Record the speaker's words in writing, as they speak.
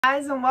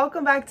Guys, and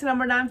welcome back to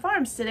Number 9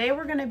 Farms. Today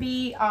we're going to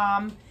be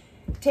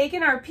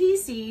taking our pea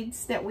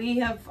seeds that we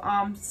have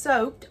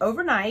soaked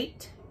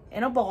overnight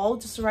in a bowl,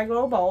 just a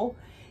regular bowl,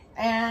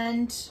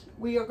 and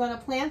we are going to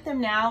plant them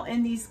now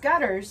in these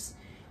gutters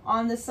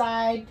on the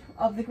side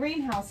of the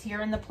greenhouse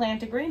here in the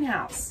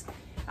PlantaGreenhouse.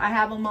 I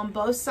have them on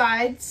both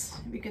sides.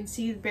 You can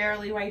see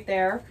barely right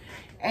there.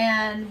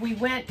 And we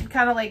went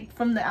kind of like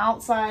from the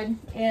outside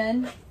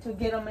in to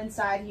get them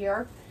inside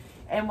here.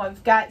 And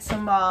we've got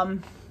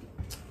some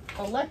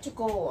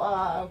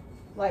electrical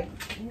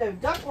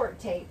ductwork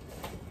tape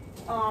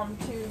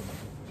to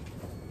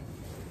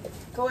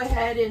go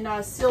ahead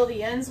and seal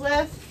the ends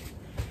with.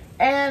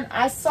 And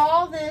I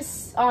saw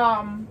this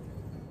the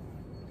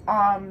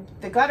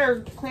gutter,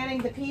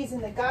 planting the peas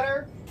in the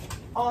gutter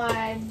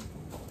on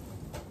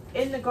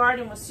In the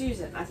Garden with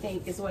Susan, I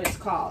think is what it's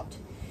called.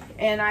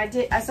 And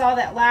I saw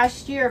that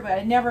last year, but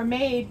I never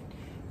made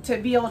to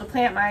be able to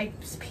plant my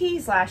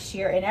peas last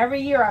year. And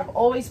every year I've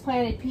always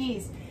planted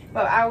peas,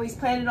 but I always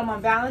planted them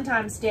on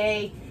Valentine's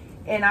Day,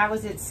 and I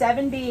was at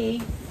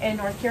 7B in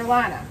North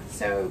Carolina.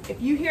 So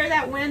if you hear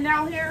that wind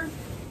out here,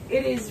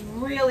 it is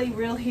really,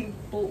 really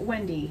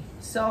windy.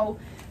 So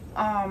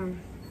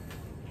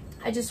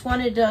I just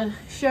wanted to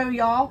show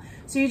y'all.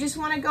 So you just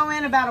want to go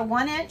in about a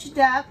 1-inch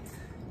depth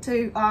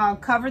to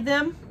cover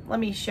them. Let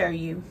me show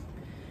you.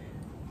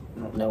 I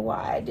don't know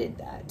why I did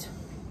that.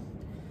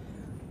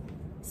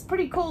 It's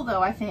pretty cool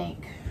though, I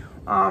think.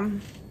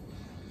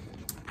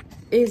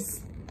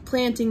 Is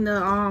planting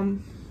the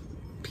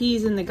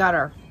peas in the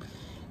gutter,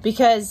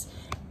 because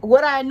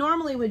what I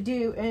normally would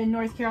do in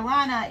North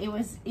Carolina, it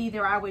was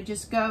either I would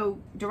just go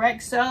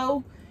direct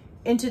sow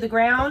into the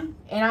ground,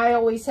 and I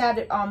always had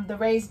the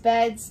raised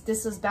beds.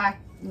 This was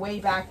way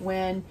back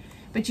when,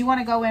 but you want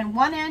to go in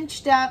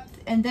 1-inch depth,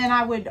 and then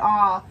I would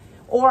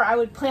or I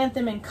would plant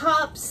them in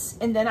cups,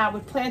 and then I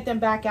would plant them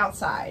back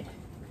outside.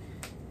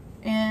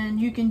 And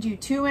you can do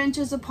 2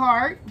 inches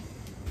apart.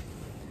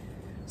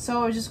 So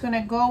we're just going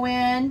to go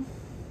in,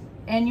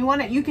 and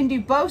you can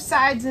do both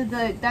sides of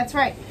the, that's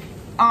right,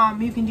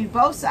 you can do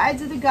both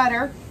sides of the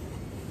gutter.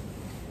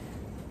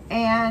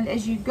 And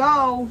as you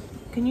go,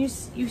 you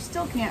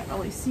still can't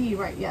really see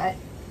right yet.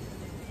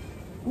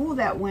 Ooh,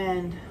 that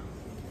wind.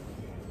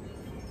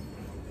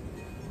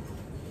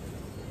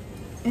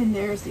 And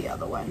there's the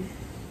other one.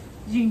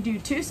 You can do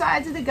 2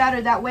 sides of the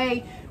gutter. That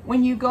way,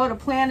 when you go to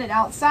plant it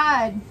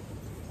outside,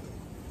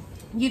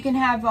 you can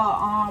have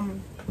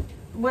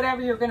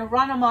whatever you're going to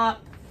run them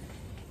up,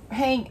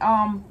 hang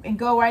and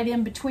go right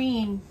in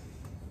between,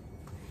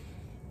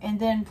 and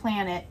then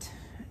plant it.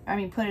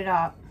 Put it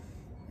up.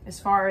 As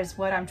far as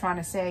what I'm trying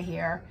to say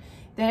here,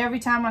 then every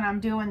time when I'm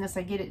doing this,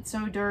 I get it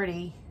so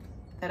dirty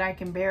that I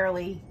can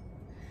barely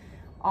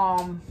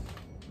find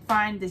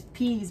the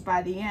peas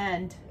by the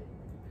end.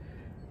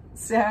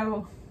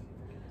 So,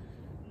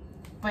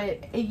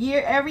 but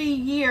every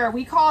year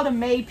we called them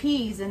May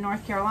peas in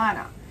North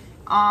Carolina.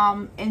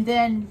 And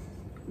then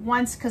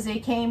once, because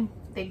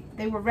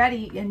they were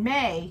ready in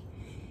May,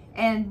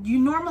 and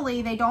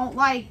normally they don't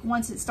like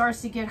once it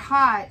starts to get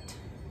hot.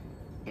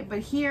 But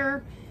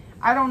here,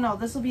 I don't know,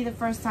 this will be the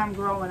first time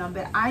growing them,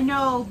 but I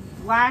know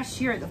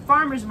last year at the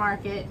farmer's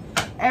market,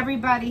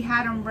 everybody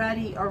had them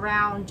ready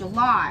around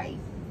July.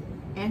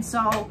 And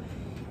so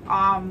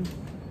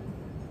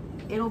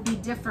it'll be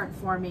different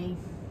for me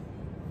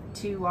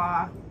to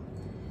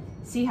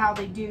see how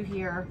they do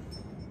here.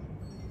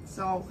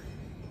 So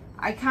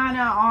I kind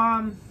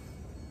of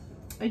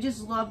I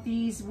just love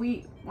these.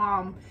 We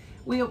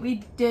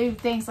do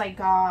things like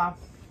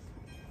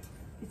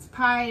it's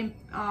pie,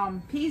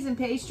 peas and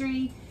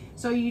pastry.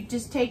 So you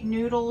just take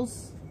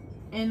noodles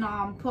and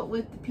put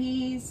with the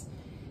peas.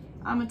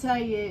 I'm gonna tell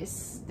you,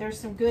 there's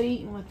some good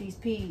eating with these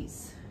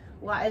peas.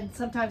 Well, and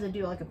sometimes I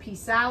do like a pea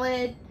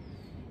salad.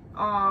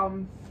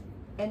 And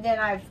then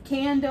I've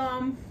canned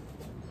them.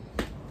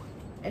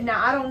 And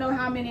now I don't know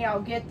how many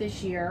I'll get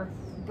this year,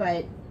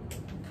 but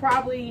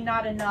probably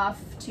not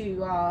enough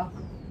to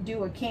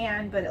do a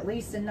can, but at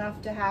least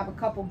enough to have a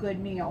couple good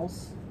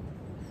meals.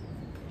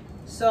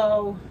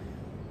 So,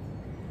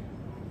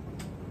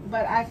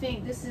 but I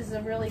think this is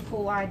a really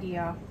cool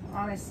idea.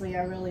 Honestly,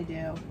 I really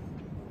do.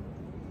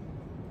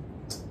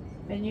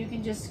 And you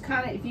can just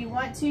kind of, if you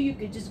want to, you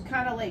could just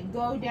kind of like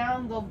go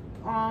down the,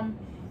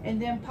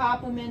 and then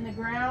pop them in the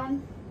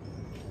ground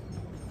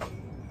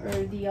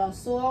or the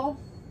soil.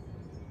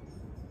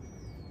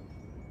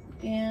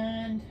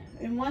 And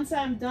once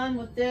I'm done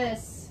with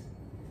this,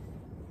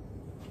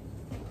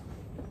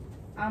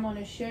 I'm going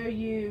to show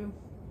you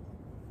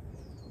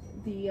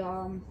the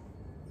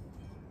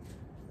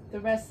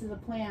rest of the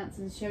plants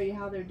and show you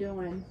how they're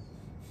doing.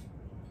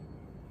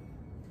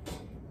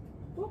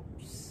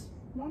 Whoops,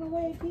 run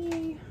away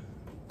pea.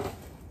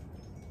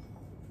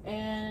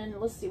 And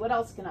let's see, what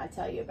else can I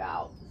tell you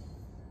about?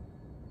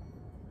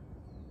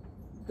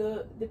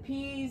 The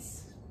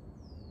peas.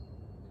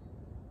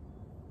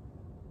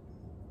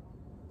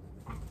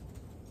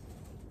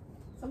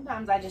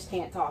 Sometimes I just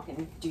can't talk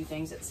and do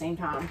things at the same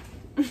time.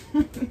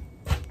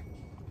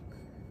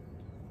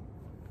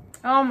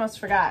 I almost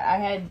forgot. I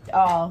had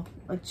a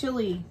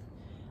chili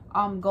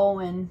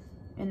going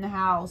in the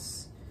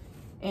house,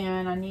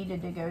 and I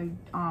needed to go,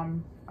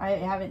 I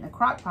have it in the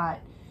crock pot,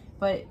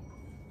 but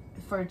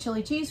for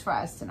chili cheese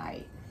fries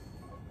tonight.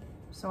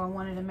 So I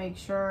wanted to make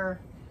sure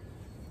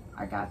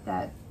I got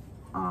that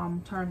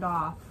turned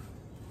off.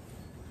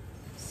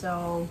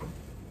 So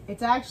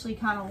it's actually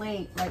kind of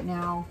late right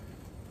now,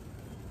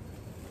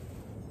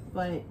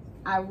 but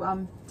I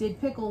did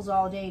pickles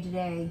all day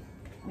today.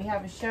 We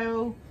have a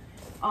show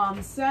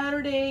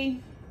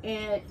Saturday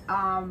at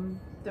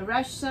the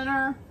Resch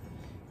Center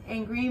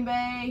in Green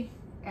Bay,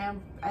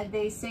 and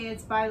they say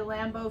it's by the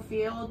Lambeau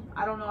Field.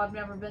 I don't know, I've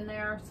never been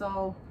there,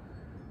 so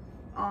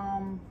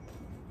I'm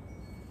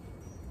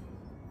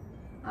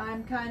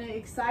kind of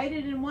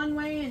excited in one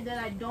way, and then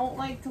I don't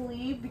like to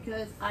leave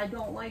because I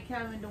don't like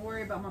having to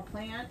worry about my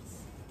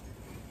plants,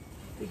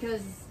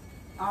 because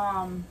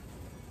I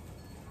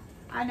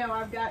know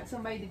I've got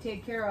somebody to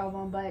take care of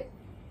them, but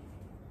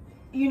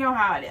you know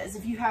how it is.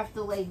 If you have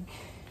to like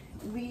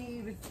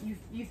leave,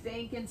 you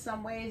think in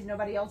some ways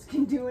nobody else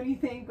can do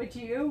anything but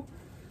you,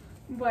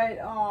 but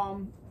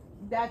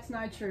that's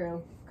not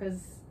true,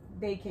 because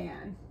they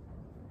can.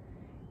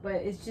 But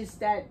it's just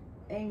that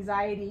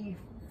anxiety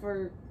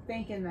for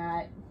thinking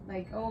that,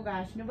 like, oh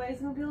gosh,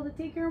 nobody's gonna be able to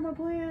take care of my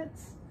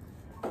plants,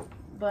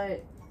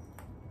 but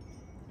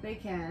they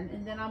can.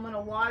 And then I'm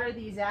gonna water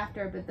these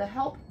after, but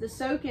the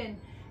soaking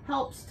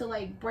helps to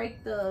like break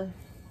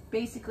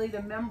basically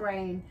the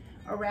membrane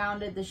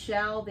around it, the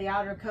shell, the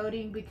outer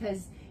coating,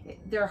 because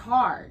they're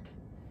hard.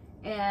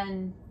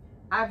 And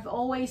I've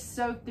always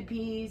soaked the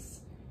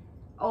peas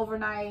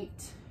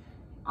overnight.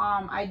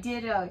 I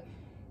did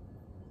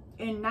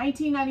in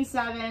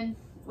 1997,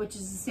 which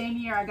is the same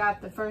year I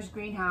got the first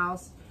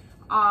greenhouse,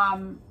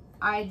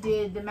 I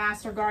did the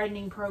Master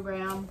Gardening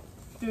Program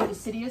through the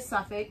city of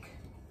Suffolk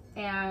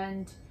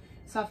and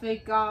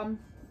Suffolk,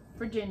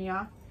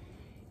 Virginia.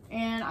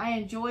 And I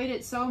enjoyed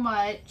it so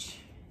much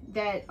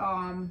that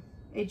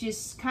it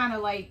just kind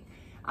of like,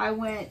 I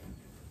went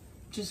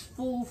just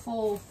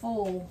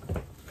full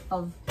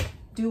of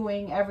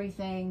doing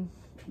everything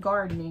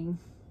gardening.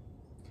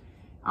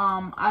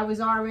 I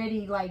was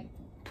already like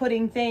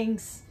putting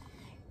things,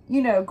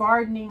 you know,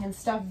 gardening and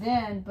stuff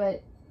then,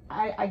 but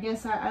I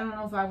guess I don't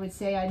know if I would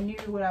say I knew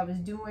what I was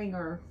doing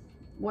or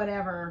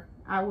whatever.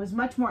 I was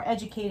much more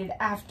educated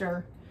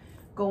after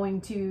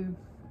going to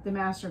the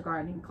Master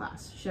Gardening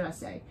class, should I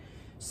say.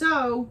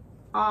 So,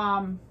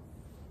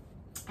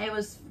 it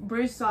was,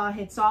 Bruce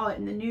had saw it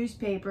in the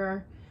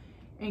newspaper,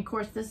 and of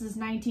course this is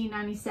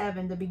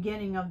 1997, the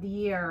beginning of the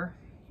year,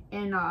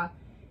 and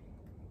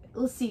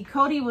let's see,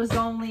 Cody was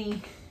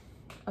only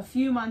a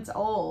few months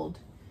old,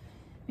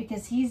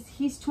 because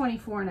he's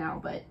 24 now,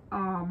 but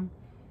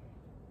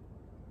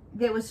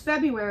it was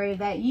February of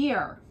that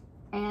year,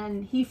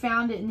 and he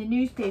found it in the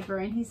newspaper,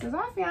 and he says,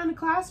 I found a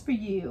class for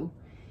you.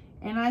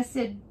 And I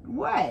said,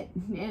 what?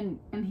 And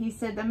he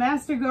said, the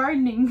Master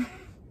Gardening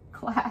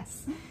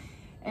class.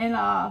 And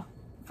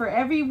for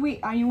every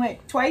week, you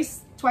went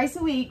twice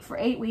a week for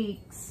 8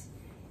 weeks.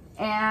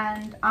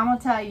 And I'm gonna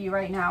tell you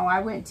right now,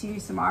 I went to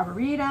some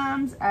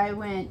arboretums, I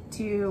went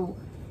to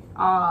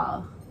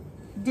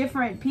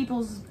different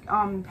people's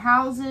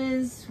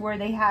houses where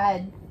they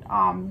had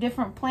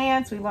different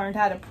plants. We learned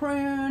how to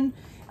prune.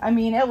 I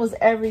mean, it was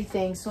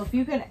everything. So if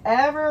you can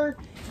ever,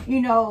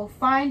 you know,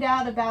 find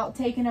out about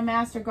taking a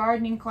Master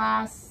Gardening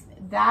class,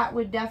 that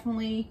would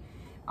definitely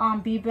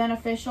be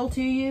beneficial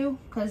to you,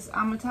 because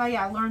I'm gonna tell you,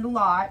 I learned a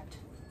lot.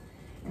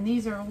 And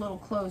these are a little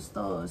close,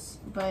 those,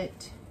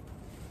 but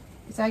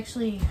it's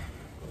actually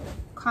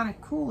kind of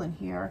cool in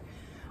here.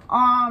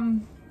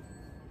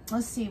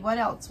 Let's see, what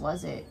else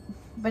was it?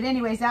 But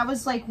anyways, that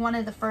was like one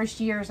of the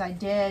first years I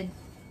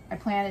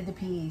planted the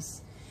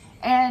peas.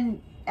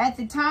 And at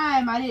the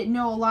time, I didn't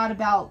know a lot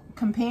about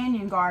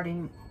companion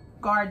gardening.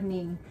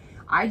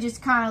 I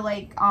just kind of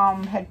like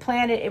had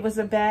planted, it was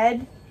a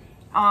bed,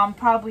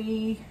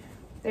 probably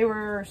there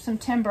were some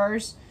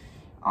timbers,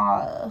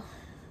 and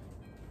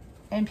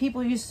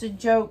people used to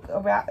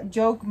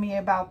joke me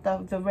about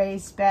the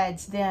raised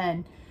beds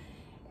then,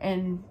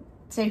 and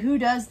say, who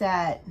does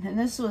that? And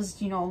this was,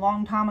 you know, a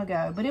long time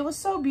ago, but it was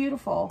so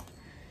beautiful.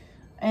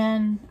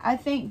 And I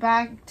think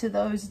back to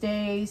those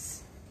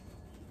days,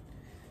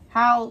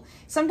 how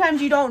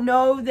sometimes you don't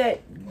know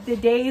that the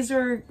days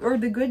are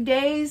the good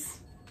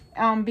days,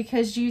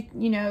 because you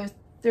know,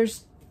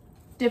 there's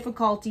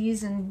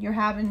difficulties and you're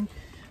having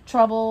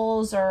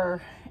troubles,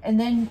 and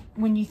then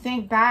when you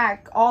think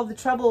back, all the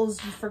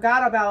troubles, you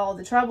forgot about all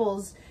the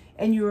troubles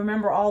and you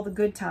remember all the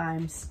good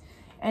times.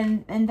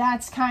 And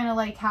that's kind of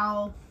like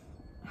how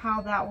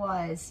that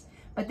was.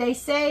 But they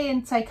say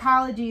in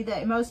psychology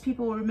that most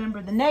people will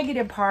remember the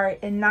negative part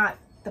and not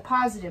the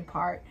positive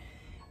part.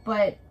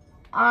 But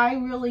I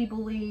really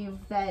believe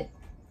that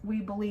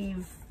we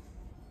believe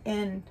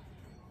in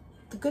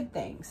the good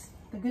things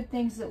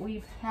that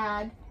we've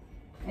had,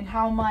 and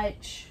how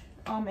much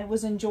it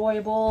was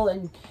enjoyable.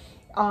 And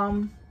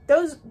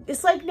those,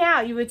 it's like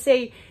now you would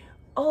say,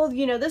 oh,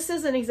 you know, this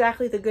isn't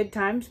exactly the good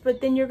times,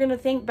 but then you're going to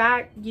think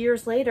back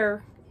years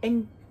later,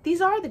 and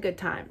these are the good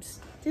times.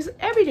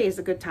 Every day is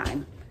a good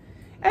time.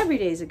 Every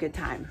day is a good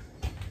time.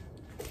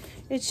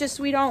 It's just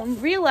we don't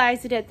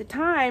realize it at the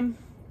time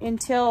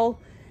until,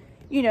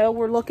 you know,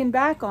 we're looking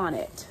back on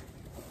it.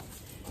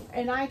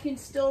 And I can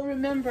still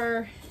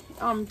remember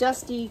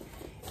Dusty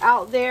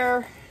out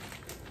there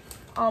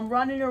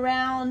running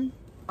around,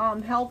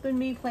 helping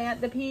me plant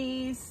the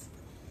peas.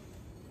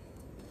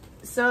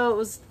 So it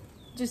was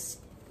just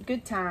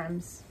good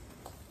times.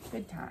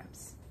 Good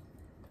times.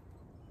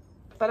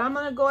 But I'm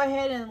going to go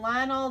ahead and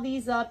line all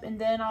these up, and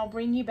then I'll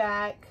bring you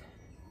back.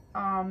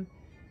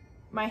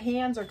 My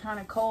hands are kind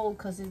of cold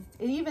because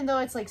even though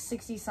it's like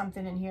 60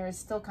 something in here, it's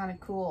still kind of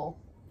cool.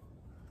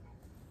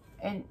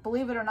 And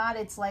believe it or not,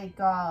 it's like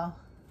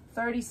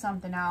 30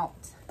 something out.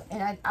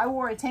 And I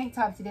wore a tank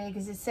top today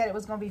because it said it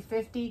was going to be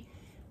 50.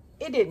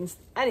 It didn't.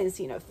 I didn't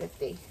see no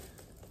 50.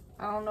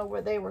 I don't know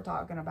what they were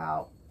talking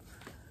about.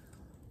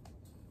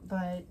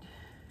 But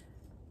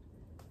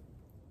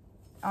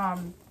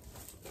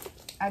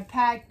I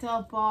packed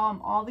up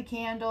all the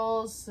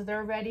candles, so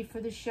they're ready for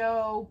the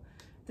show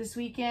this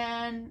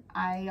weekend.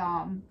 I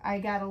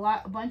got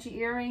a bunch of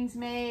earrings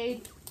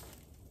made,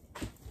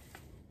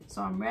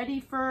 so I'm ready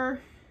for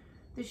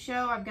the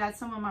show. I've got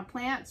some of my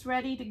plants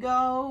ready to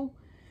go.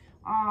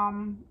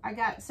 I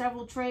got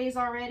several trays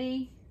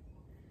already,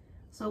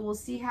 so we'll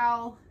see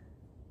how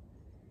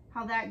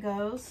that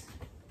goes.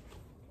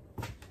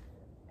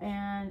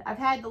 And I've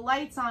had the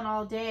lights on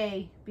all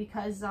day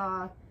because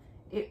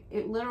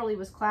it literally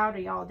was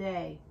cloudy all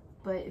day,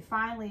 but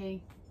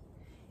finally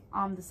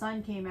the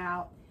sun came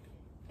out.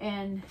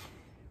 And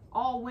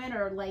all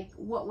winter, like,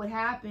 what would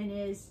happen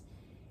is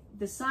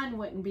the sun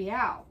wouldn't be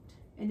out,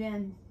 and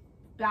then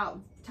about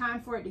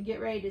time for it to get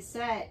ready to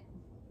set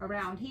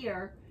around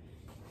here,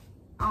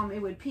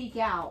 it would peak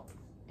out.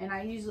 And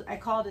I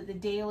called it the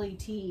daily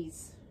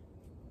tease,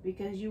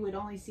 because you would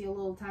only see a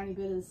little tiny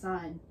bit of the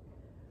sun.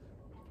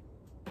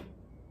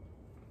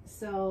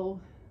 So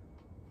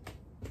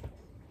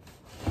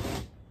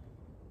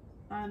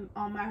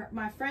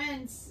my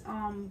friends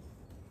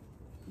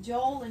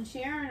Joel and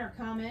Sharon are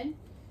coming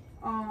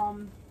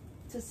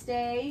to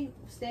stay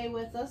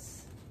with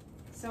us,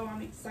 so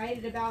I'm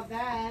excited about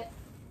that.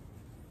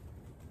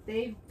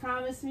 They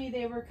promised me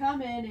they were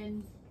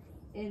coming,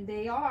 and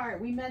they are.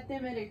 We met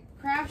them at a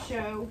craft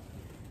show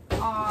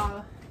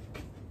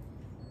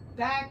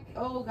back,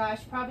 oh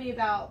gosh, probably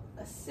about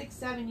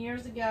 6-7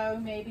 years ago,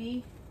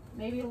 maybe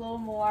a little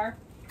more.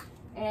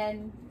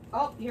 And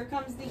oh, here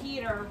comes the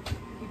heater.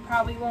 You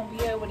probably won't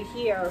be able to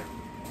hear.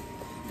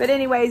 But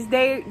anyways,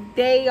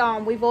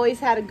 we've always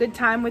had a good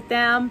time with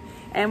them,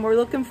 and we're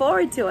looking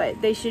forward to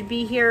it. They should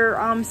be here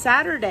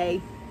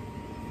Saturday.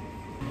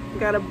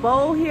 Got a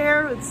bowl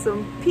here with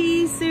some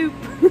pea soup.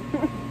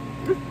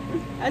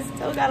 I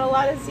still got a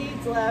lot of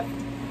seeds left.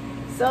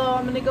 So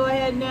I'm gonna go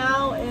ahead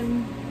now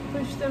and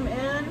push them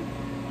in.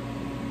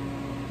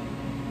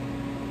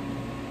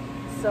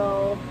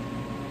 So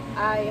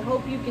I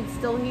hope you can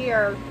still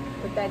hear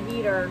with that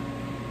heater.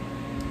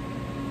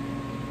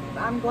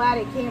 I'm glad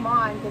it came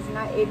on because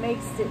it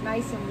makes it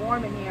nice and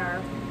warm in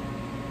here.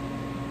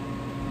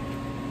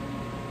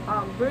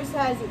 Bruce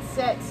has it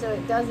set so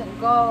it doesn't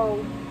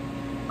go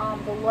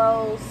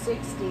below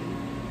 60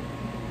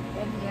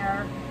 in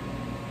here.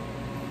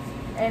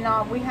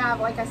 And we have,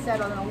 like I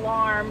said, an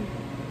alarm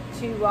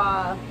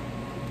to,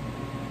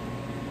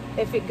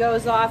 if it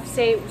goes off,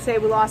 say we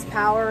lost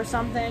power or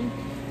something,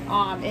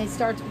 and it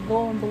starts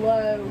going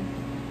below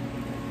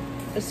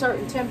a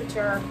certain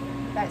temperature,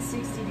 that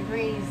 60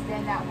 degrees,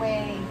 then that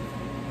way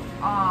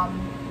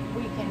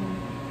we can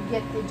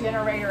get the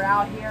generator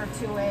out here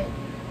to it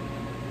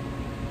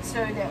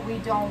so that we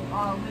don't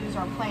lose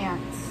our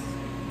plants.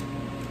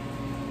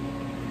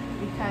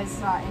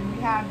 Because, and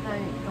we have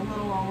the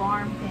little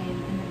alarm thing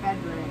in the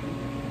bedroom,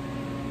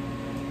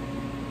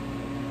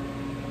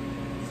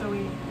 so we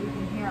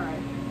can hear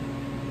it.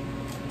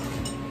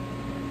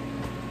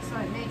 So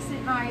it makes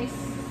it nice,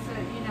 so,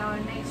 you know,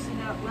 it makes, you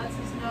know, lets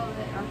us know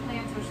that our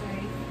plants are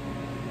safe.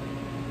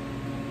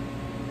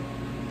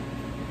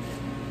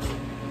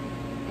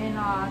 And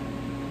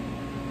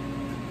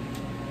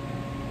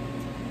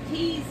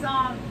peas,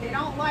 they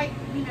don't like,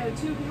 you know,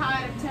 too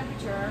high of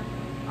temperature.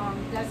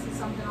 That's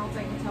something else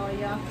I can tell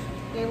you.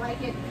 They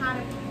like it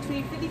kind of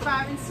between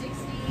 55 and 60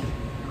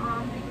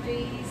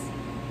 degrees.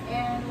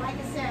 And like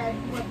I said,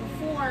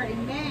 before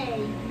in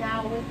May,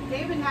 now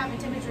they've been having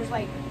temperatures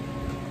like,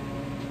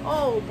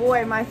 oh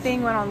boy, my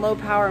thing went on low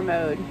power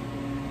mode.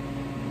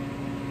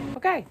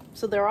 Okay,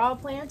 so they're all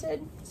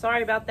planted.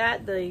 Sorry about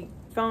that. The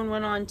phone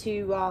went on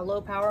to low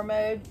power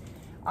mode.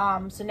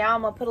 So now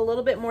I'm gonna put a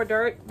little bit more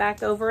dirt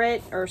back over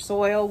it, or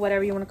soil,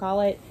 whatever you want to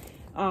call it.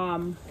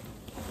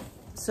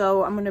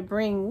 So I'm gonna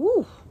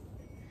bring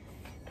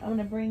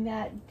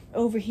that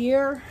over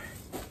here,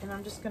 and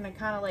I'm just gonna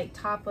kind of like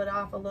top it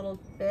off a little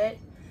bit,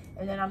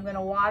 and then I'm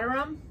gonna water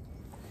them,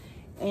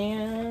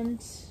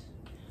 and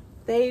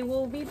they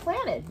will be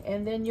planted,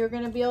 and then you're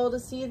gonna be able to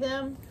see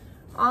them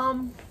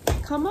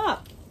come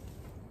up.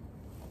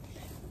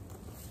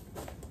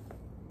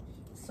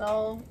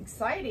 So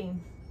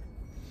exciting.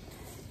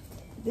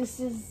 This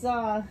is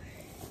the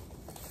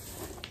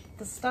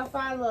stuff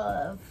I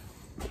love.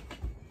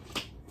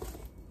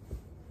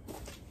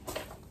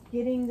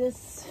 Getting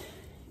this,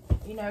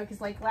 you know,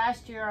 because like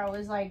last year I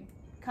was like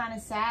kind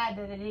of sad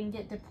that I didn't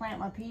get to plant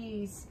my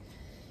peas.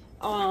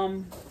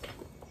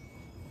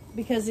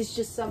 Because it's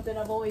just something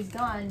I've always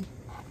done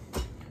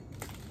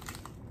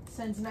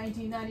since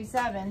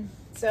 1997.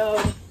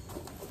 So,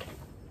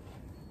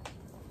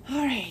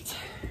 all right.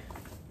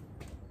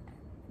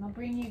 I'll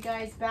bring you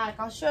guys back.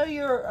 I'll show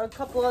you a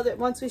couple other,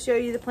 once we show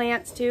you the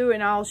plants too,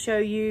 and I'll show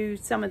you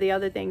some of the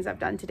other things I've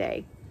done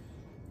today.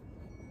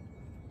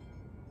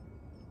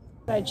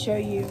 I'd show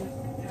you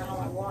how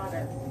I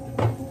water.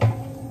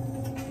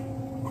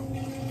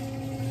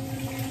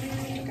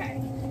 Okay,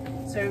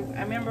 so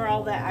I remember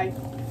all that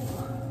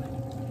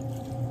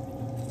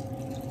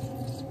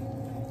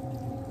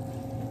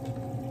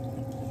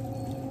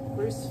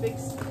Bruce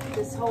fixed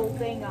this whole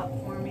thing up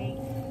for me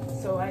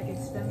so I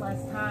could spend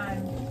less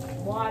time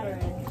watering.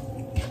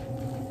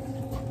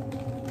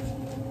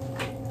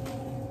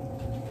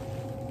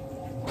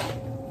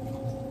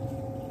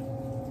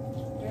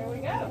 There we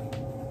go.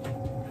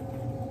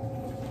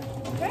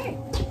 Okay.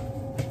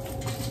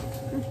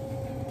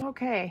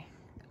 Okay,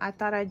 I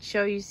thought I'd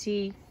show you,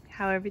 see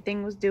how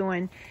everything was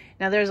doing.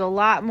 Now there's a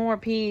lot more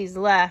peas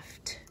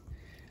left.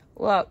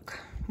 Look,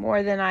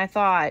 more than I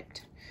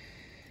thought.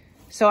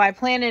 So I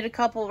planted a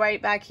couple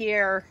right back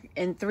here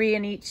and 3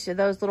 in each of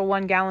those little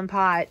 1-gallon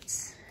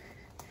pots.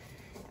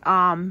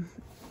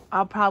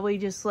 I'll probably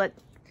just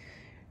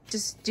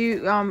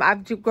do,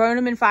 I've grown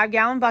them in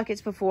 5-gallon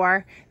buckets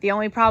before. The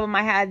only problem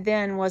I had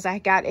then was I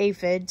got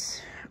aphids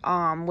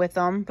with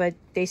them, but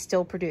they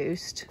still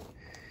produced.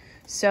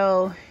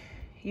 So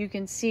you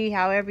can see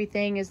how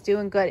everything is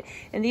doing good.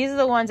 And these are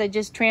the ones I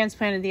just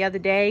transplanted the other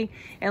day.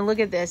 And look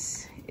at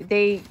this,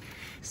 they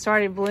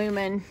started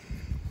blooming.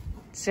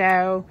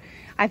 So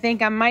I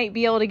think I might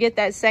be able to get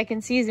that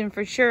second season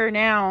for sure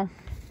now.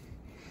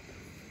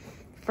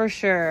 For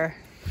sure.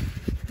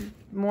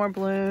 More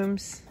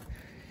blooms.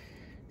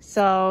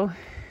 So,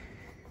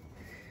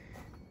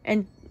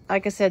 and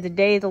like I said, the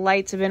day the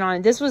lights have been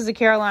on. This was the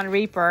Carolina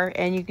Reaper,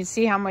 and you can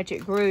see how much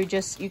it grew.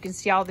 Just, you can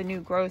see all the new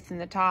growth in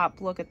the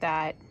top. Look at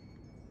that.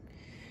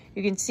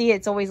 You can see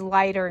it's always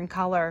lighter in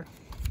color.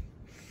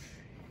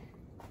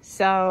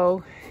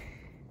 So,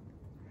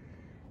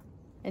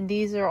 and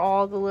these are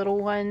all the little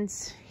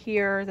ones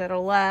here that are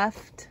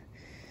left.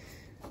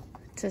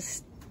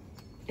 Just,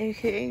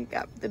 okay,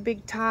 got the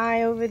big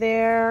tie over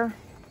there.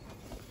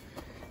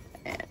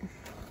 And,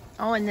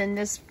 oh, and then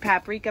this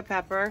paprika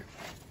pepper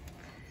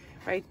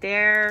right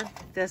there.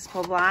 This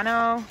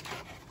poblano.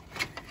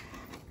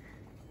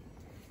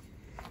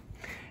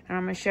 And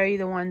I'm going to show you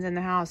the ones in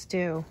the house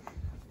too.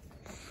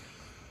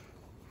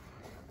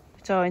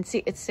 So, and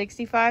see, it's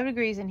 65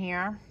 degrees in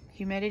here.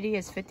 Humidity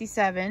is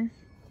 57.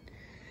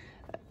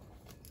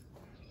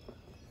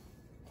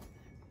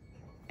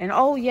 And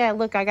oh yeah,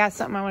 look, I got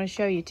something I want to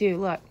show you too.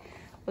 Look,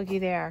 looky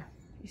there.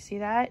 You see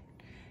that?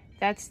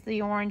 That's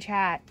the orange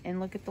hat.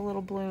 And look at the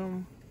little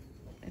bloom.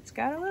 It's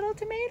got a little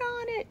tomato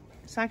on it.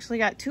 It's actually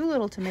got 2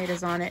 little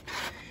tomatoes on it.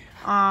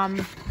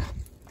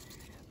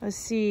 Let's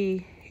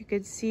see. You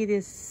could see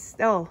this.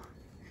 Oh,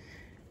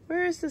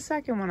 where's the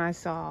second one I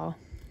saw?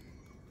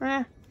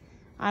 I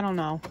don't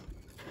know.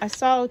 I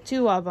saw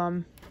 2 of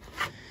them.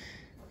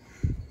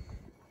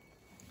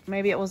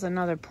 Maybe it was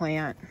another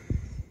plant.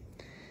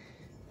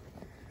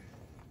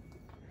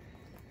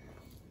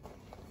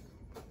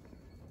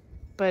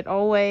 But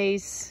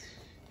always,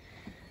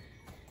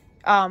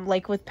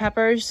 like with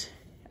peppers,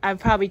 I've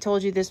probably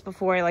told you this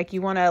before, like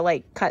you want to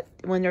like cut,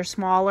 when they're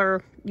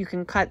smaller, you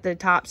can cut the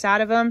tops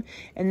out of them,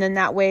 and then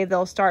that way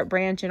they'll start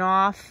branching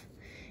off,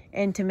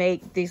 and to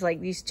make these,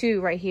 like these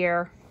 2 right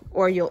here,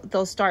 or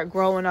they'll start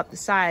growing up the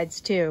sides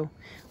too,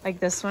 like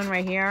this one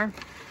right here.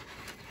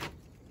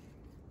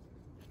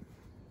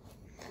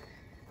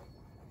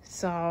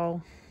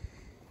 So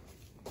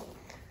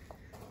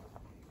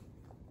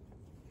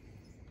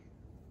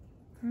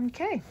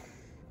okay,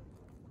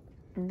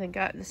 and they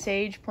got the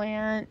sage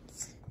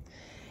plants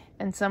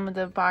and some of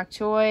the bok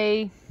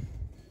choy,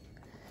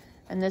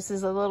 and this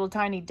is a little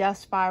tiny death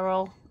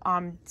spiral.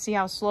 See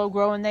how slow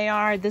growing they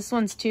are. This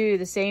one's too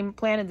the same,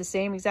 planted the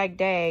same exact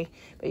day,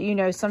 but you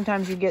know,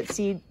 sometimes you get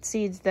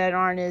seeds that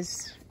aren't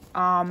as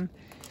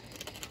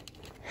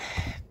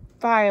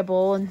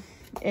viable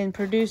and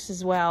produce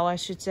as well, I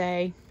should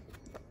say.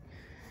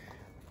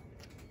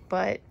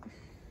 But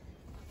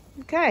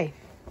okay,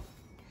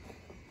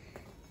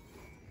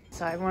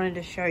 so I wanted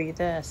to show you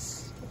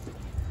this.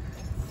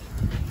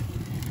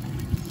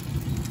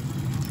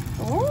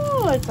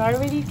 Oh, it's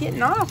already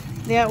getting off.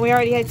 Yeah, we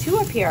already had 2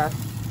 up here.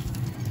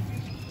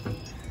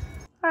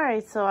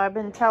 Alright, so I've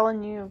been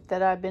telling you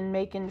that I've been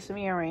making some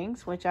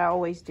earrings, which I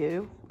always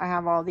do. I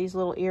have all these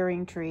little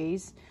earring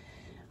trees.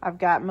 I've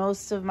got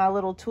most of my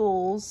little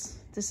tools.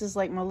 This is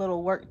like my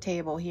little work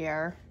table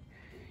here.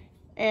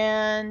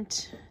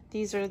 And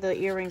these are the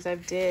earrings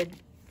I've did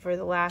for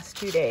the last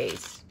 2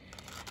 days.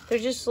 They're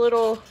just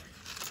little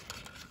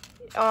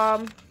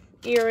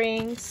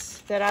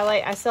earrings that I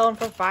like. I sell them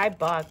for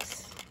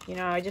 $5. You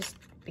know,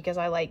 because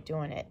I like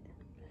doing it.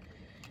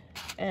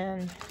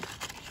 And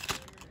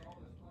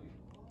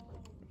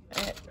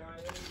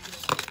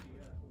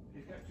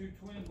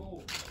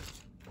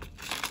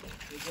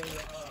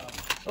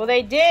well,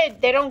 they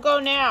did. They don't go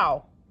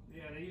now.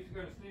 Yeah, they used to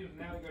go to Stevens,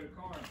 now they go to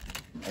Carr.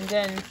 And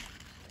then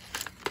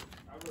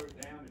I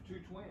wrote down the 2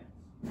 twins.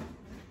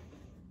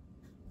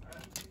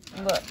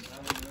 look.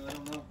 I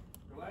don't know.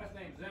 The last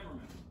name's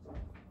Zimmerman.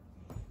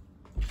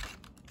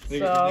 They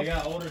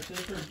got older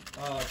sister,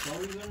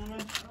 Chloe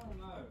Zimmerman? I don't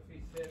know if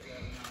he said that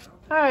or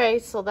not. All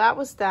right, so that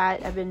was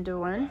that I've been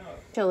doing.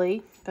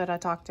 Chili that I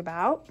talked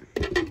about.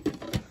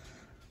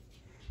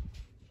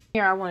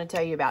 Here I want to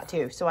tell you about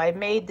too. So I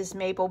made this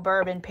maple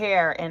bourbon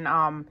pear, and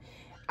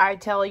I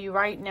tell you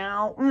right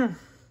now,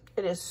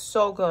 it is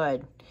so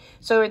good.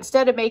 So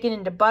instead of making it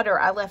into butter,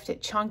 I left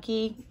it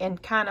chunky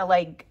and kind of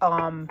like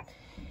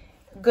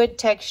good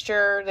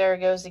texture. There it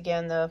goes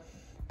again, the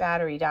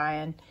battery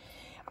dying.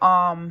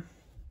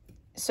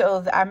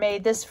 So I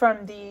made this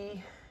from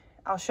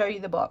I'll show you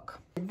the book.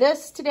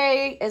 This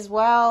today as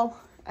well.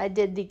 I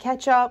did the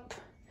ketchup.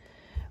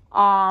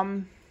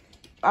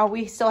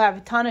 We still have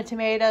a ton of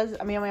tomatoes.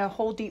 I mean, we have a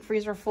whole deep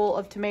freezer full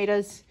of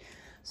tomatoes.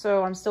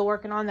 So I'm still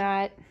working on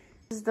that.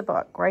 This is the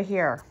book right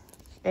here.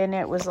 And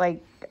it was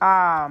like,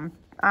 I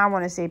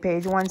want to say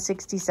page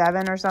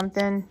 167 or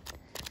something.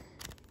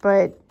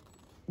 But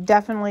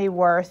definitely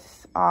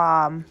worth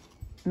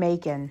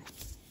making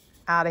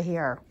out of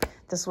here.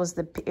 It was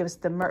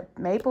the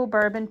maple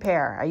bourbon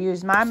pear. I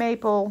used my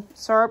maple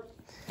syrup.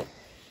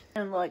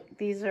 And look,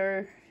 these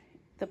are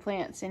the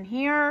plants in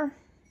here.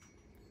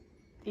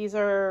 These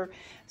are,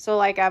 so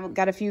like I've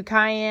got a few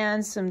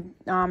cayennes, some,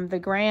 the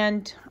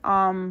grand,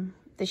 the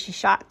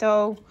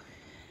shishato.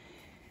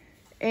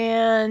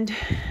 And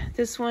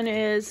this one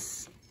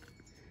is,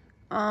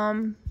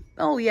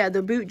 oh yeah,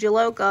 the boot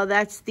jaloka.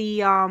 That's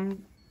the,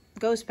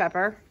 ghost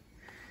pepper.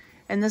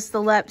 And this is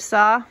the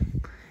lepsa,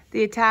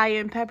 the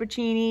Italian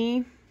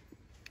peppercini.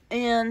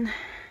 And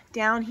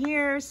down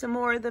here, some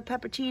more of the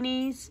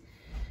pepperoncinis.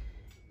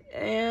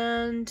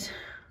 And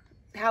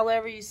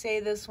however you say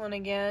this one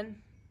again.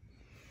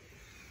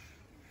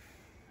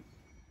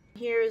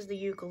 Here is the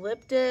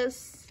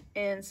eucalyptus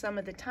and some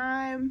of the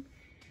thyme,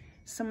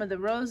 some of the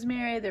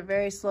rosemary. They're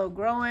very slow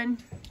growing.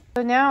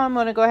 So now I'm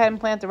going to go ahead and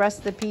plant the rest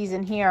of the peas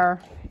in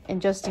here,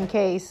 and just in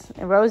case.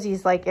 And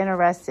Rosie's like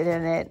interested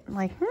in it. I'm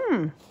like,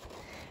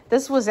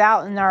 This was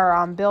out in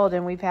our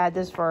building. We've had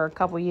this for a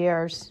couple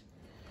years.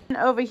 And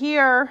over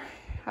here,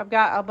 I've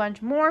got a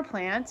bunch more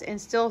plants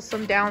and still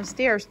some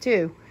downstairs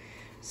too.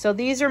 So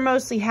these are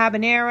mostly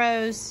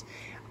habaneros,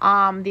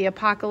 the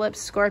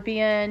apocalypse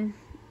scorpion,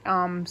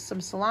 some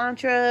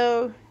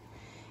cilantro.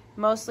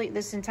 Mostly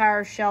this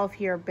entire shelf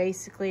here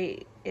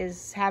basically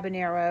is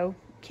habanero,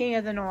 king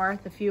of the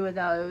north, a few of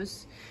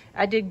those.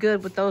 I did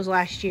good with those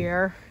last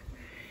year.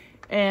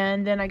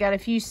 And then I got a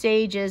few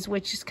sages,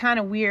 which is kind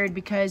of weird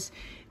because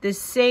the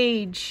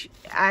sage,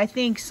 I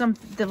think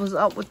something was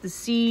up with the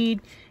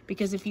seed,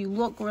 because if you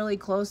look really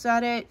close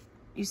at it,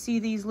 you see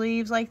these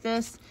leaves like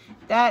this,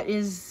 that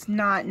is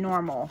not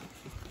normal.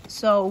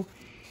 So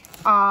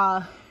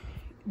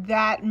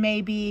that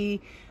may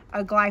be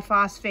a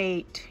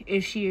glyphosate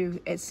issue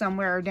at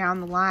somewhere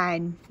down the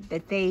line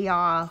that they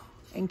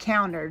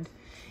encountered,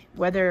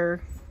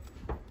 whether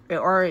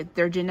or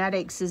their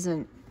genetics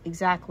isn't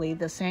exactly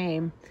the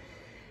same.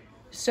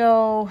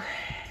 So,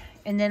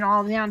 and then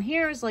all down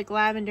here is like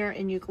lavender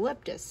and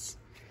eucalyptus.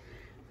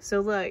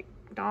 So look,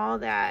 all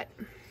that.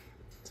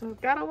 So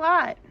we've got a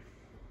lot.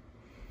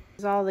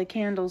 There's all the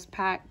candles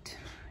packed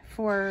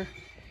for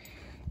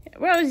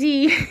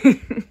Rosie.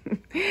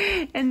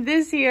 And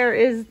this here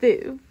is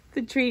the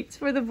treats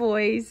for the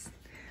boys.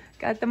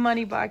 Got the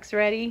money box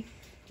ready.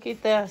 Look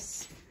at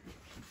this.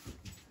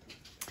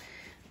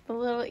 The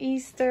little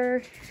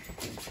Easter.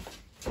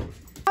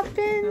 Up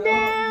and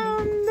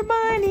down the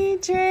bunny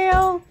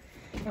trail.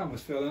 I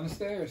almost fell down the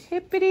stairs.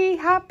 Hippity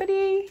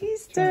hoppity,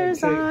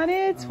 Easter's on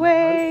its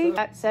way.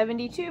 Got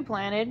 72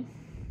 planted.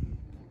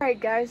 All right,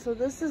 guys, so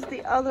this is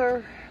the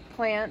other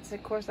plants.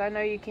 Of course, I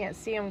know you can't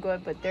see them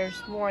good, but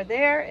there's more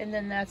there. And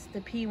then that's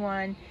the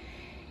P1.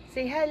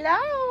 Say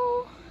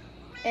hello.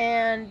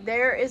 And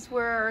there is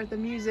where the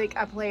music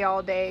I play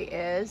all day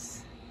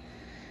is.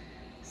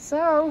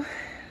 So,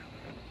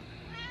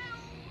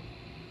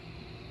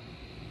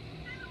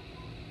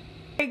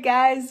 hey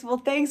guys, well,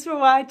 thanks for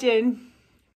watching.